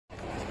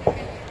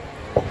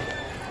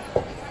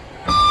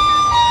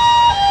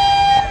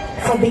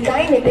the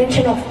kind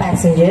attention of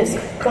passengers,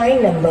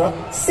 train number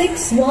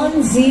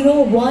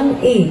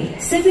 61018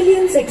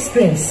 Civilians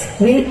Express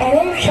will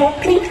arrive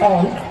shortly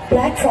on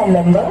platform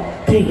number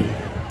 3.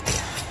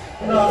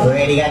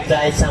 Ready to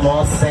try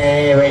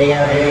samosa, ready to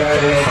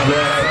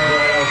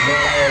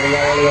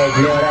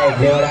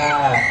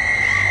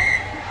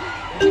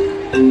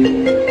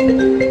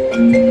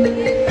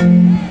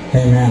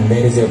Hey man,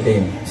 where is your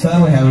team?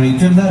 Sir, we have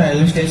reached the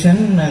railway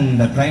station and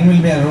the train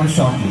will be arrived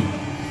shortly.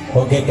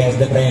 Okay, catch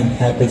the train.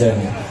 Happy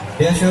journey.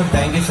 Yeah, sure.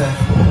 Thank you, sir.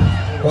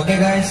 Okay,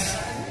 guys.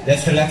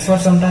 Just relax for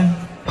some time.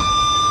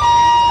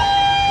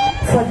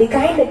 For the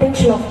kind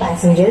attention of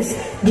passengers,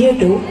 due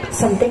to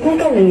some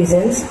technical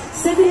reasons,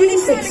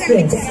 Civilians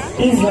Express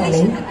is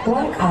running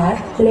 1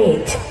 hour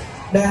late.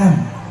 Damn,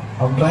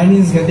 our train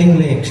is getting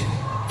late.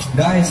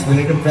 Guys, we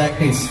need to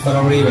practice for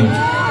our event.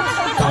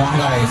 Come on,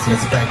 guys.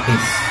 Let's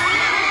practice.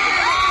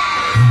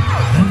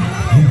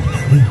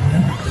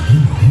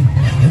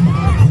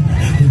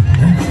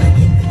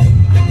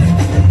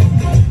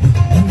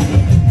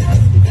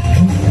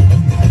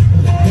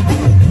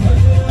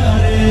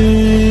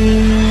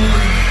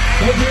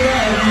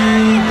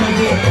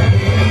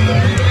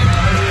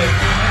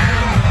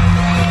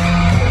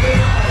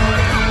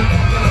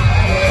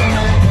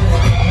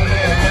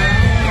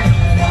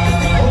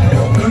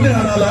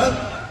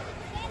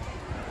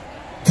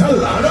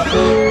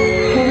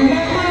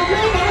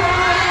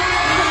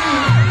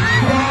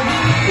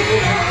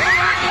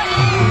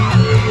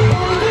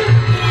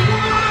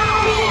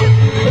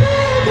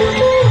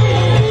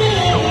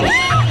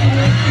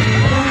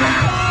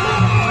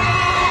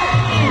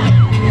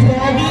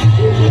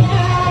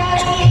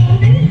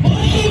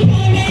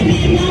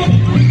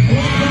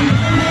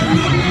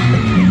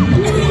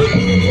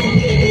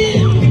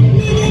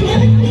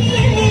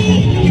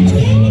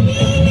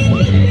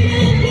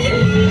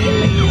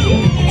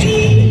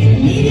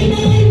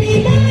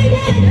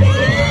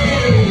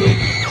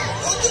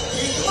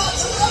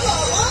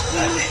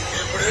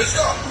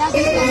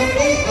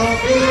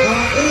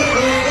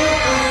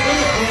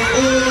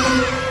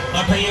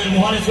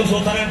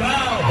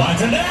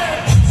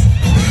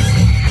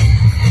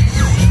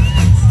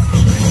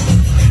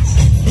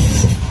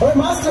 Oi,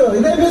 master,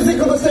 idę music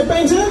do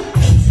stepęcia?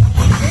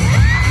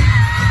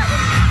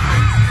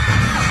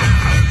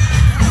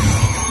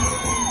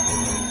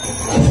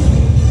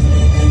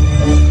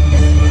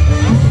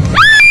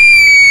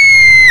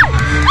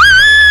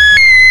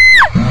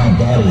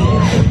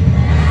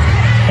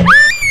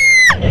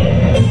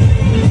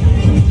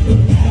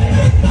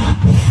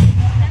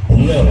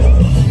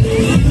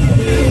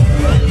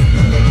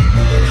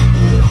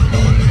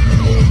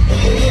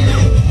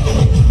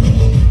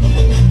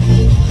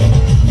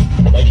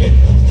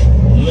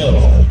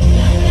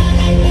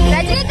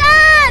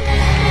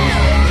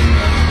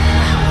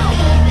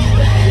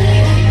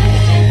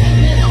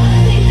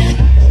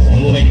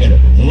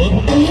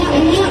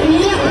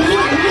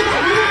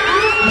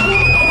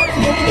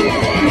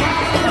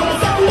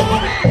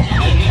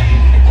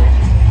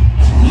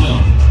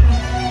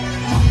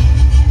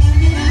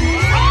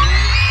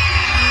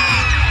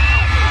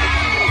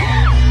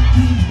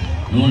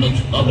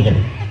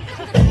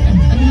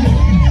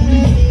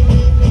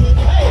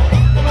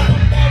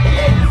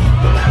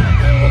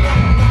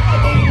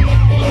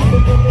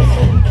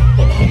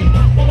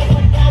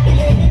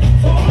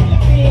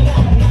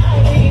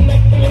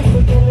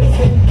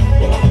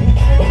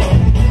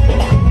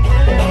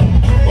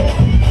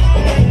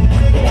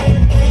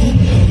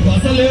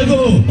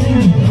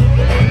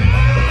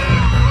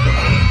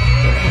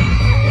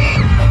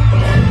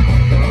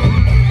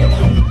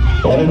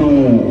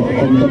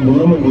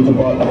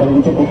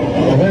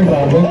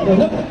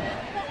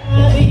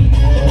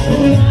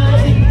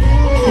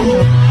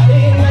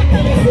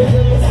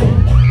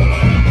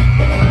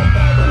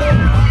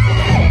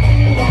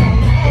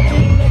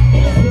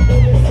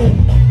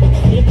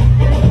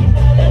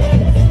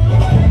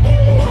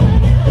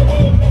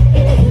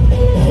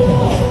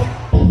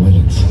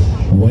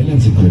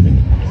 Violence equipment.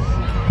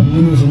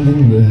 You know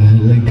something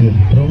like